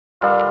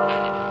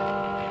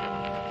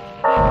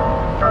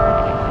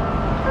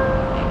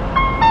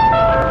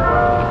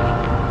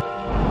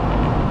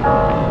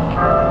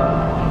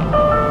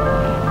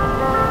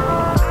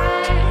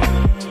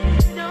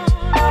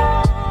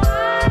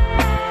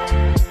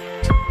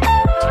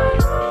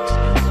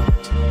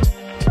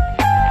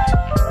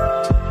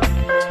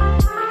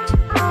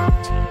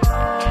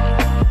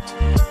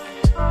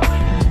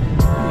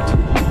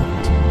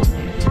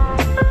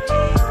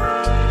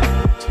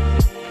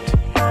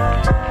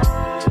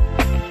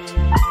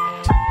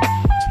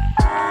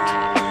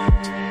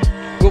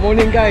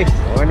Morning guys.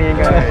 Morning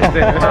guys.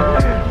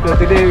 So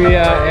today we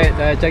are at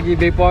Changi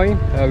Bay Point.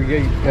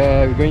 We're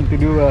going to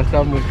do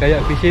some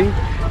kayak fishing.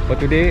 For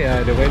today,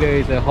 the weather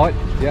is hot.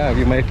 Yeah,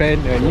 with my friend,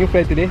 new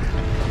friend today.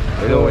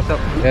 Hello, what's up?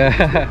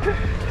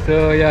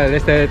 So yeah,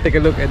 let's take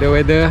a look at the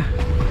weather.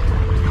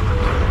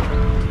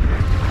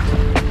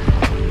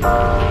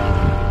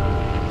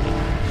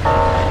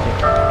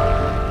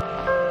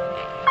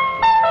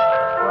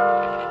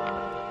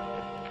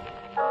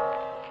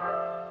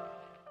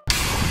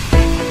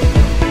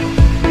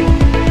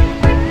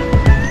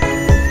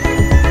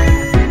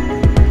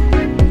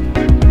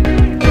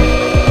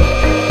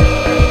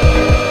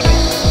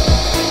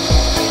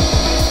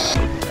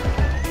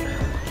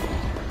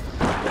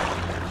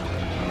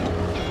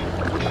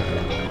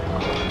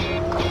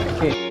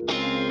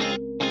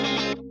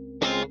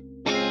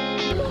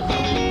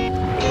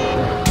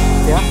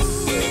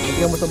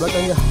 Yang besar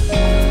belakang je.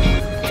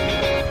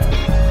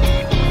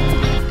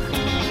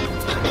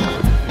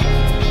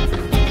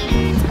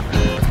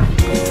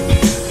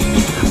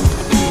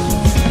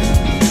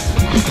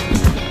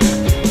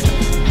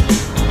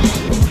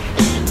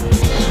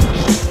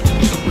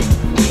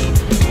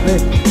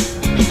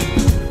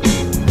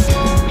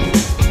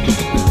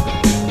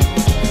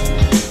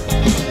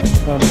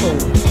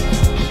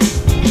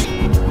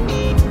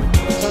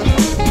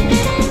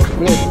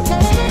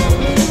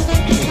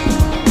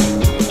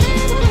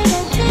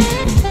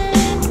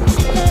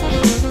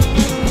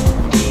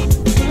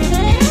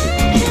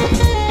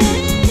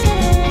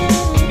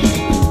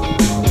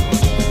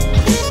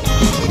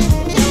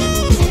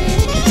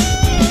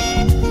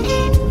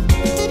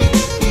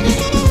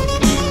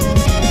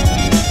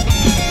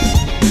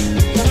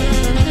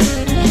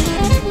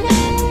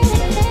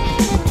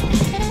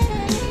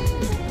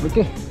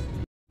 Okay,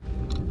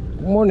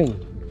 good morning,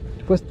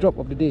 first drop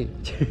of the day.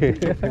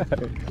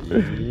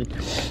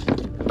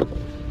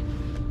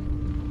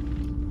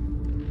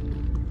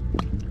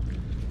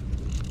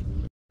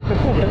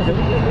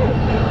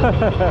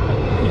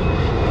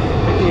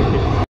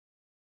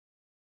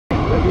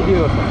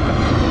 Video.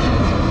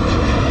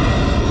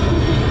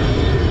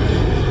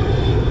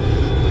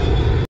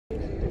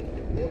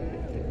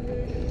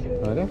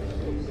 Ada?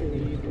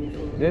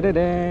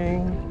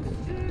 Dedeng.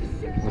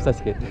 Besar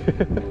sikit.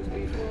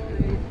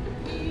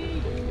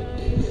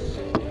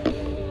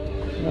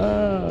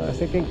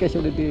 Second catch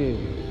of the day.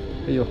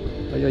 Ayo.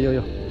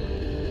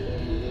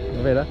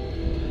 Nampak dah?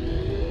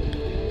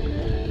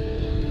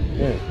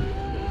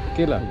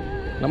 Okay lah.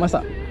 Nak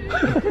masak?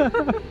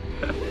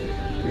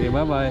 Okay,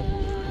 bye bye.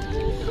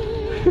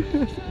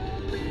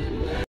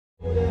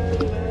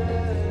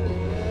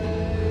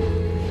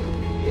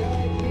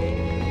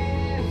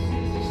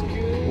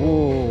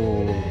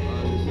 Oh.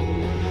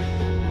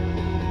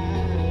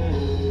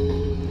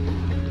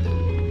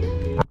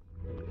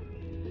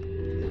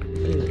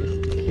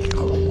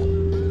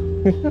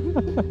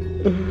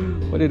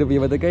 Mana dia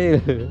punya mata kail?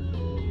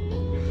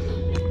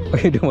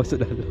 Okay, dia masuk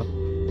dalam.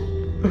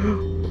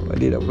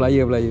 Dia nak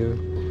pelaya.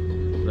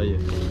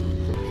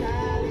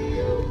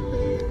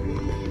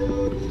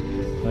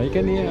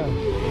 Ikan ni lah,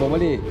 bawa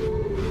balik.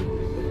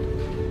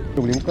 Tu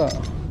boleh buka.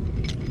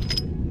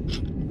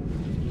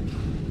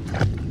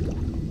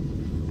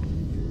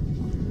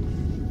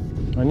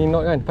 Ni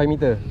knot kan, 5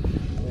 meter.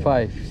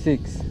 5,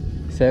 6,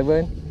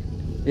 7,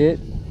 8,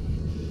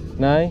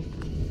 9,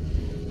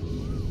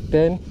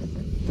 10,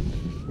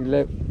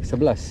 11,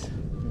 11.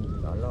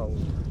 Dalam.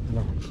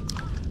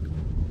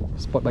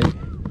 Spot baik.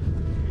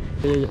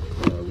 Ya.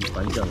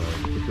 Panjang lah.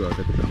 Itu lah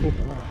kata kamu.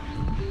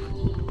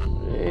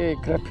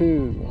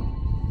 Cracker.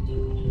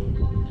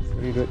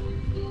 Very good.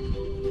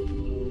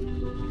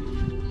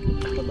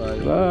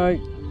 Bye. Bye.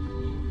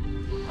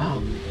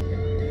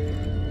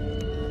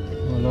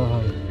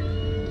 Alah.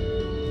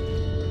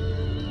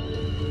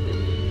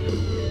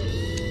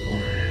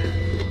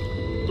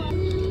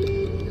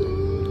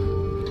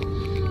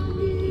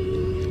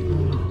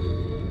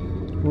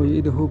 Oh,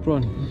 you eat the whole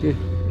prawn. Okay.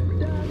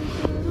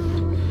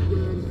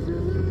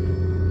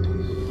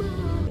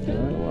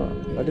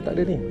 Ada tak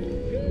ada ni?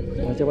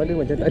 Macam ada,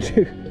 macam tak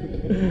ada.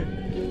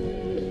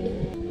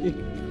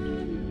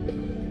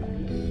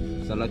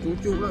 Salah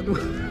cucuk pula tu.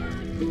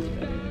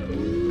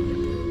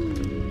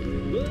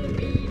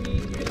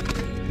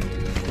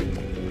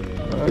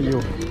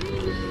 Ayo.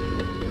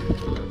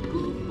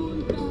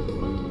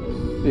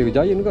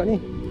 Giant juga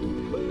ni.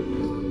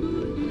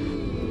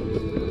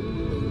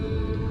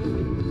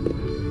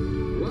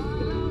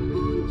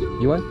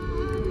 You want?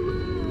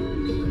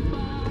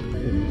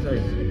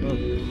 Size.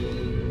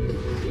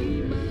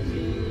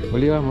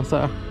 Boleh lah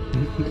masak lah.